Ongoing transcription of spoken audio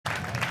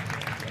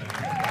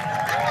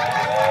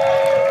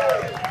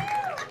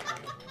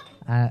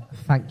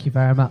Thank you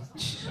very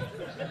much.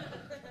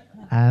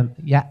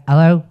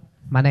 Hello.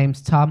 My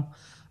name's Tom.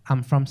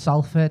 I'm from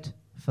Salford.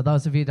 For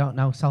those of you who don't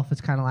know,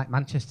 Salford's kind of like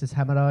Manchester's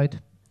hemorrhoid.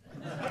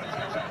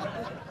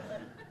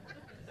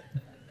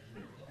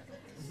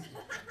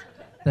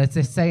 There's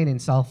this saying in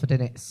Salford,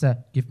 and it's,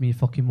 give me your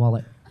fucking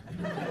wallet.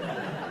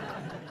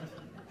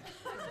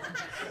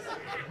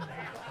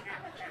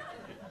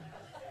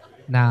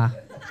 Nah.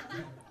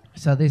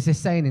 So there's this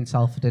saying in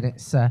Salford, and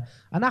it's, an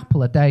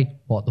apple a day.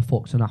 What the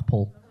fuck's an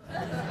apple?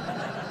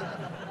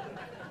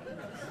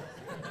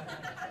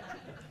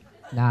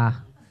 Nah.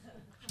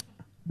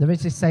 There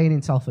is this saying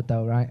in Salford,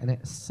 though, right? And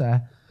it's,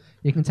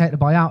 you can take the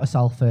boy out of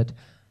Salford,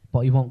 but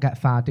he won't get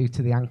far due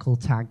to the ankle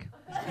tag.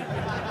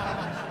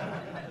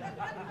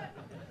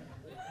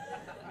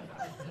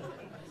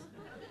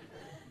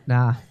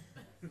 Nah.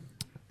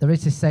 There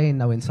is this saying,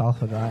 though, in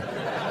Salford, right?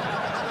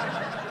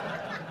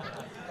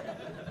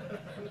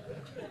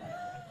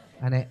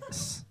 And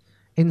it's,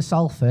 in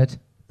Salford,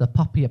 the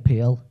poppy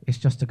appeal is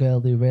just a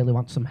girl who really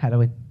wants some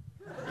heroin.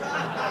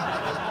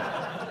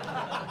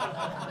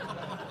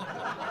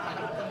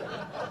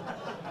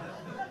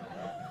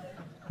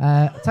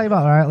 Tell you what,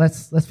 all right,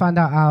 let's find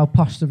out how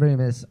posh the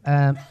room is.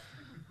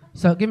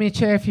 So give me a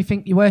cheer if you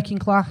think you're working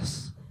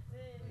class.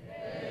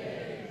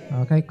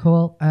 Okay,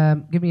 cool.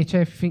 Give me a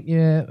cheer if you think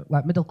you're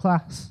like middle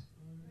class.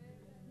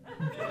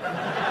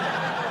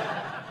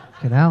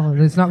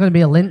 There's not going to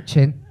be a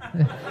lynching.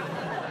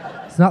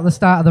 It's not the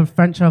start of the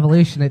French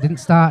Revolution. It didn't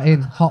start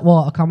in Hot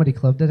Water Comedy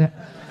Club, did it?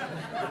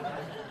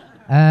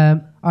 All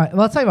right,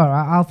 well, I'll tell you what,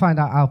 right, I'll find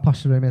out how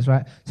posh the room is,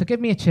 right? So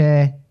give me a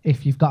cheer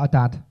if you've got a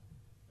dad.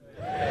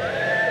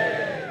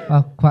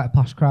 Well, quite a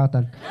posh crowd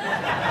then.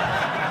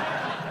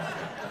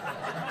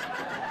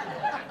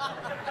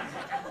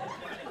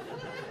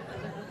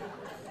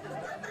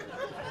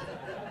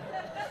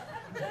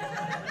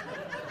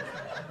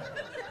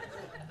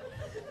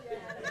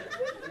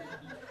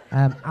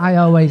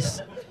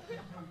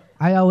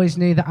 I always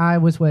knew that I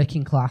was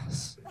working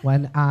class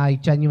when I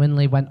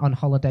genuinely went on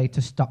holiday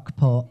to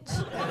Stockport.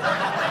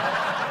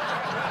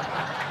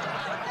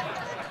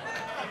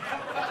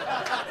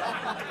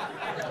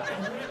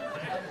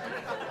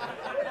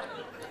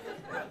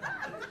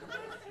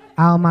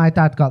 How my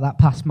dad got that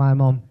past my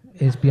mum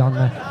is beyond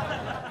me.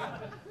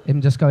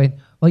 Him just going,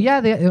 well,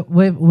 yeah,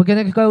 we're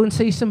going to go and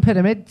see some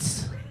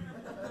pyramids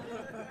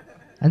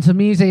and some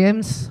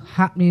museums,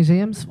 hat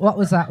museums. What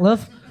was that,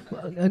 love?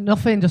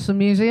 Nothing, just some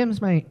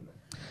museums, mate.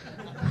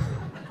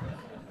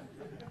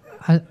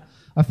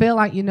 I feel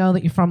like you know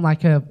that you're from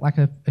like a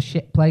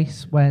shit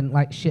place when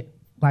like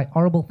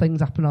horrible things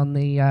happen on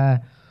the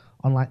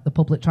on like the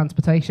public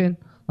transportation.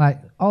 Like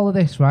all of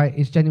this, right,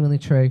 is genuinely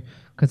true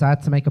because I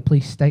had to make a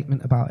police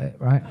statement about it,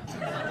 right?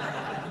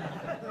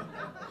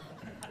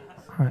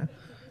 Right.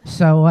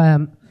 So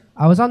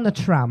I was on the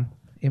tram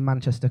in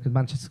Manchester because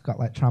Manchester's got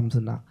like trams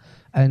and that,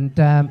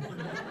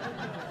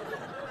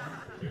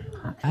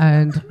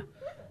 and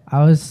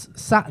I was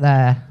sat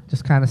there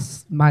just kind of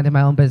minding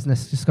my own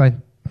business, just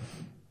going,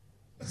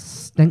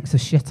 stinks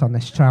of shit on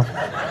this tram.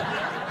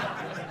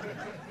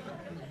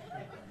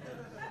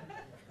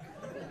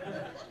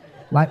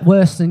 Like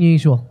worse than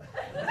usual.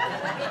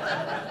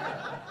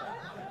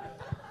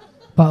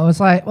 But I was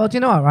like, well, do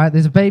you know what, right?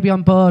 There's a baby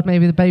on board.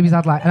 Maybe the baby's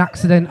had like an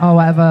accident or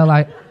whatever.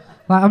 Like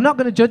I'm not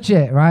going to judge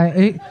it,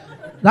 right?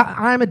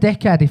 I'm a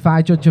dickhead if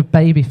I judge a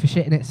baby for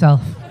shitting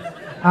itself,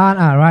 aren't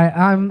I? Right?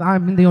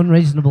 I'm the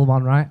unreasonable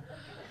one, right?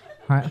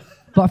 Right.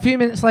 But a few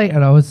minutes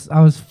later, I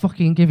was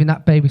fucking giving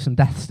that baby some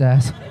death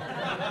stares.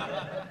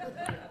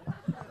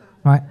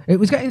 Right. It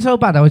was getting so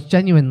bad. I was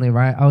genuinely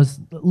right. I was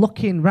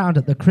looking round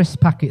at the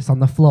crisp packets on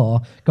the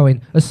floor,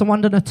 going, "Has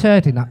someone done a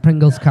turd in that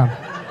Pringles can?"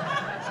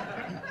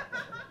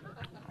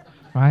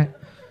 Right.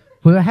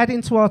 We were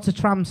heading towards a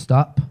tram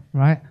stop.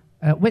 Right.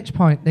 At which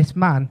point, this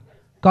man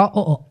got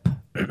up,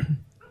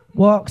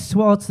 walks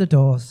towards the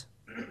doors.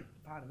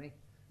 Pardon me.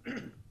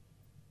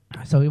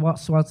 So he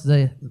walks towards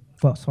the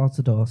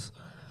doors.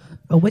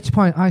 At which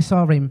point, I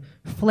saw him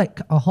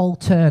flick a whole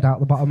turd out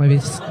the bottom of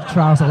his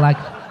trouser leg.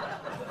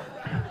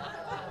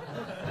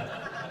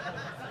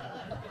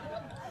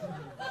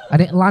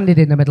 And it landed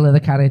in the middle of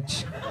the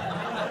carriage.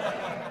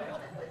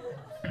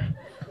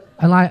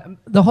 And like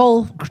the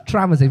whole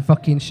tram was in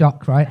fucking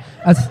shock, right?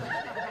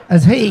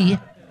 As he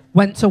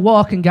went to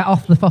walk and get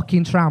off the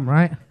fucking tram,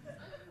 right?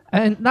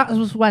 And that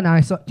was when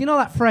I saw, do you know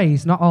that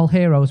phrase, not all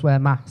heroes wear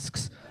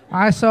masks?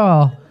 I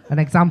saw an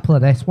example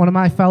of this. One of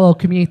my fellow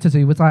commuters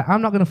who was like,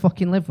 I'm not going to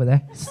fucking live with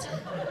this.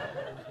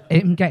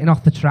 Him getting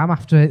off the tram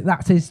after it,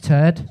 that's his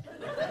turd.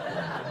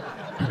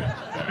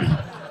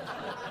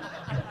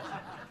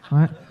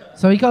 Right?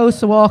 So he goes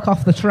to walk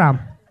off the tram,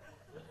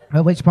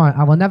 at which point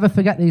I will never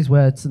forget these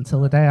words until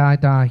the day I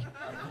die.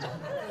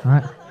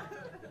 Right?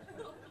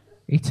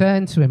 He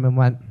turned to him and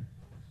went,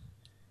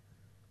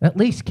 "At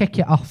least kick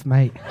it off,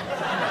 mate."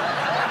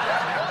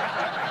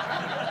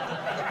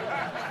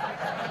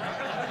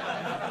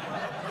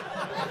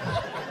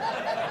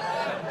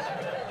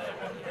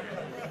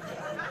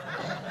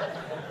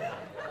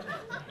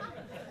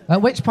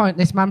 At which point,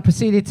 this man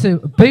proceeded to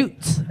boot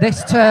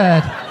this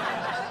turd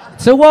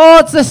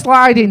towards the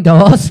sliding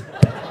doors.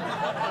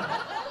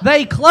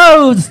 They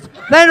closed,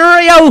 then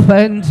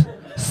reopened,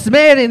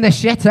 smearing the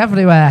shit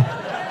everywhere.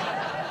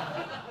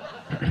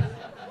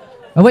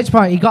 At which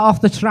point, he got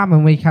off the tram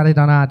and we carried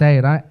on our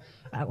day, right?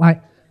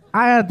 Like,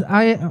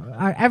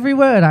 I every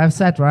word I've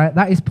said, right,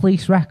 that is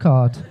police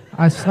record.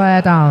 I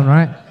swear down,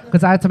 right?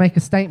 Because I had to make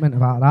a statement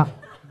about that.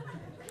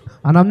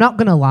 And I'm not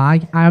going to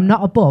lie, I am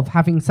not above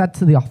having said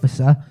to the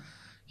officer,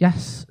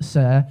 yes,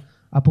 sir,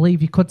 I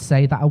believe you could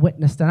say that I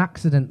witnessed an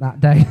accident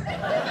that day.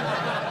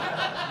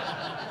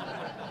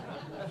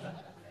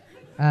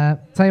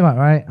 Tell you what,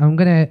 right,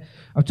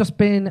 I've just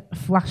been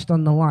flashed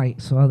on the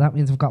light, so that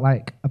means I've got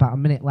like about a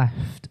minute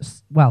left.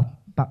 Well,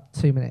 about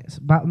 2 minutes,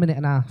 about a minute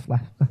and a half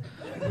left.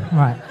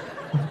 Right,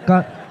 I've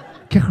got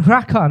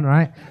crack on,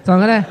 right? So I'm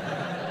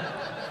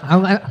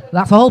gonna,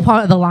 that's the whole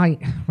point of the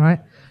light, right?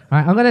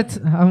 Right,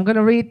 I'm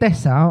gonna read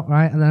this out,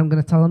 right, and then I'm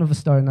gonna tell another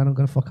story, and then I'm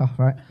gonna fuck off,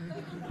 right?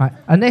 Right,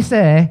 and this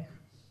here,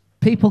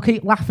 people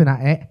keep laughing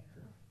at it,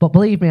 but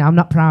believe me, I'm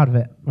not proud of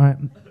it, right?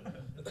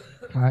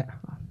 Right.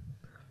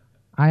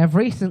 I have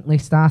recently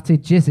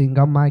started jizzing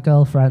on my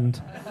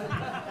girlfriend.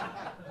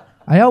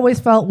 I always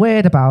felt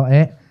weird about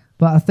it,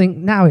 but I think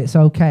now it's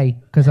okay,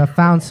 because I've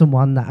found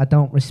someone that I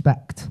don't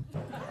respect.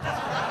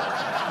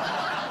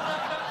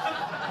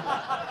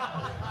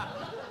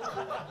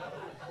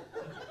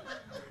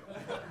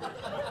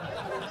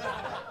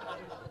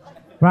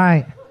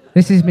 Right,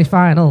 this is my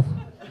final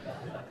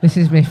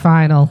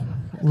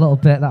little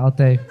bit that I'll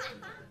do.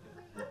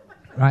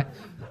 Right.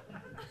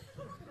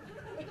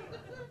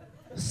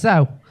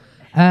 So,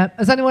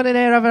 has anyone in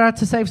here ever had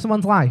to save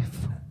someone's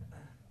life?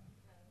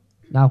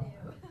 No.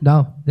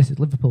 No, this is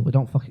Liverpool.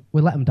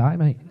 We let them die,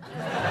 mate.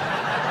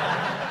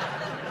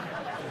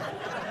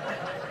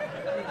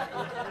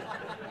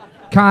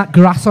 Can't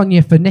grass on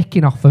you for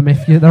nicking off them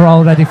if they're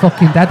already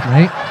fucking dead,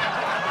 mate.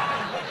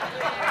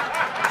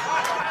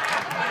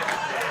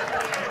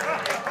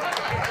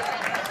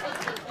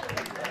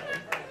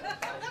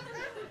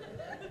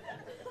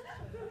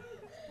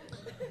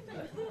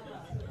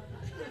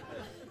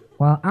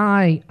 Well,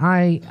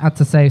 I had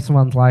to save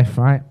someone's life,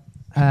 right?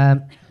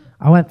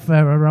 I went for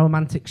a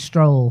romantic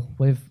stroll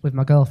with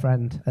my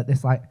girlfriend at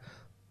this like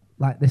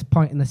this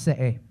point in the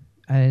city,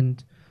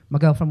 and my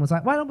girlfriend was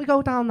like, "Why don't we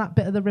go down that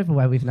bit of the river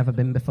where we've never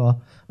been before?"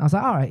 And I was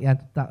like, "All right, yeah,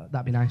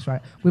 that'd be nice,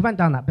 right?" We went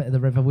down that bit of the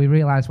river. We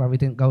realised why we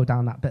didn't go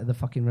down that bit of the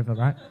fucking river,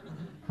 right?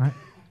 Right.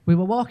 We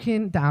were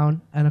walking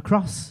down, and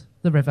across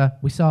the river,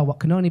 we saw what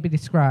can only be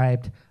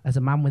described as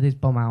a man with his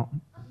bum out.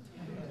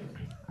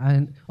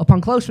 And upon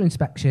closer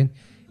inspection,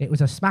 it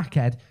was a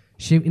smackhead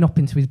shooting up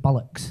into his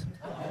bollocks.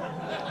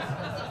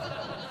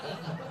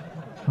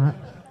 Right.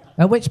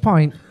 At which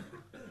point,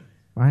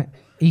 right,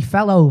 he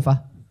fell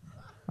over.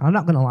 I'm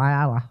not going to lie,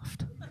 I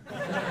laughed.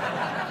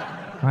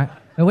 Right.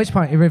 At which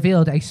point, he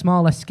revealed a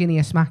smaller,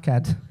 skinnier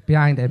smackhead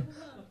behind him,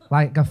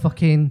 like a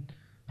fucking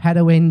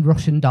heroin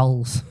Russian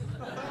dolls.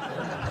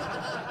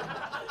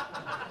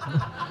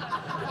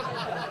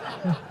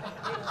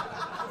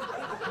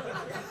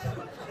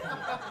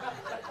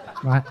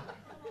 Right.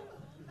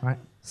 Right.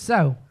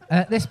 So,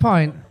 at this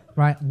point,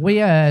 right, we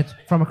heard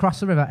from across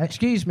the river,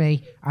 "Excuse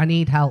me, I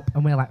need help."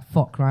 And we were like,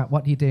 "Fuck, right,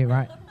 what do you do,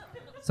 right?"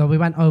 So we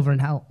went over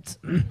and helped.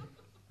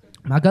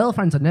 My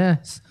girlfriend's a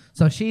nurse,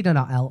 so she'd have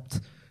not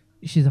helped.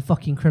 She's a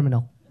fucking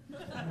criminal.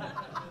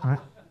 Right,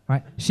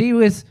 right.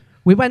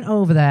 We went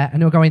over there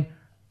and they were going,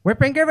 "We've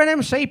been giving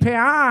him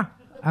CPR."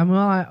 And we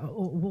were like,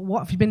 "What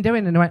have you been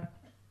doing?" And they went,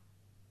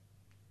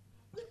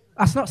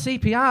 "That's not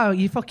CPR,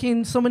 you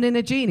fucking summoning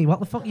a genie. What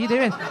the fuck are you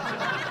doing?"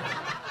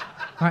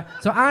 Right,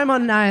 so I'm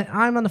on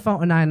the phone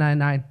to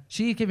 999.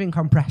 She's giving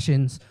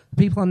compressions. The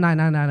people on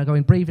 999 are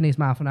going, "Breathe in his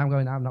mouth," and I'm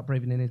going, "I'm not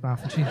breathing in his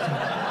mouth." And she's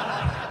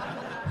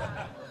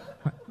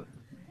right.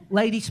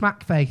 Lady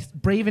Smackface,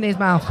 breathe in his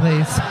mouth,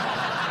 please.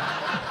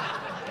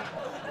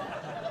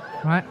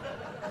 Right.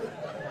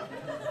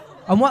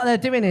 And what they're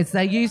doing is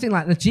they're using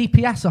like the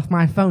GPS off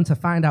my phone to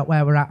find out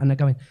where we're at, and they're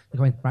going,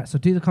 right, so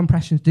do the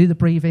compressions, do the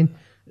breathing.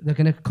 They're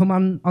going to come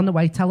on the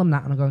way, tell them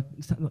that, and I go,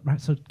 right,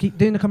 so keep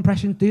doing the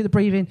compressions, do the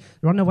breathing,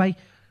 they're on the way.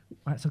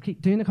 Right, so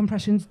keep doing the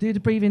compressions, do the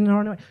breathing, they're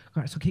on the way.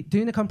 Right, so keep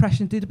doing the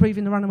compressions, do the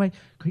breathing, they're on the way.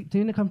 Keep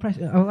doing the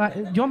compressions. Like,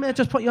 do you want me to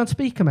just put you on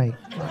speaker, mate?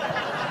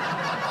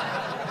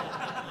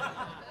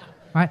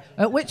 Right,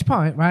 at which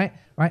point, right,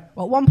 at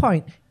one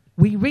point,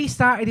 we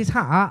restarted his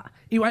heart.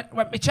 He went,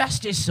 "My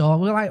chest is sore."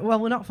 We were like, "Well,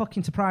 we're not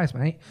fucking surprised,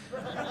 mate."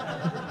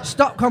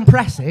 Stop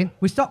compressing.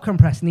 We stopped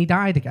compressing. He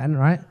died again,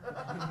 right?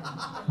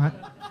 Right.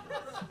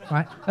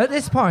 Right. At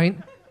this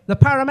point, the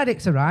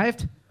paramedics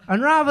arrived,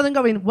 and rather than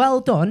going, "Well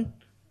done,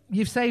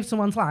 you've saved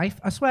someone's life,"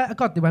 I swear to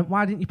God, they went,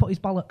 "Why didn't you put his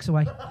bollocks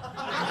away?"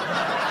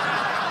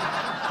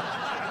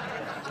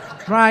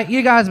 Right,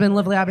 you guys have been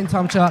lovely. I've been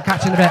Tom Chalk.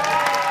 Catch you in a bit.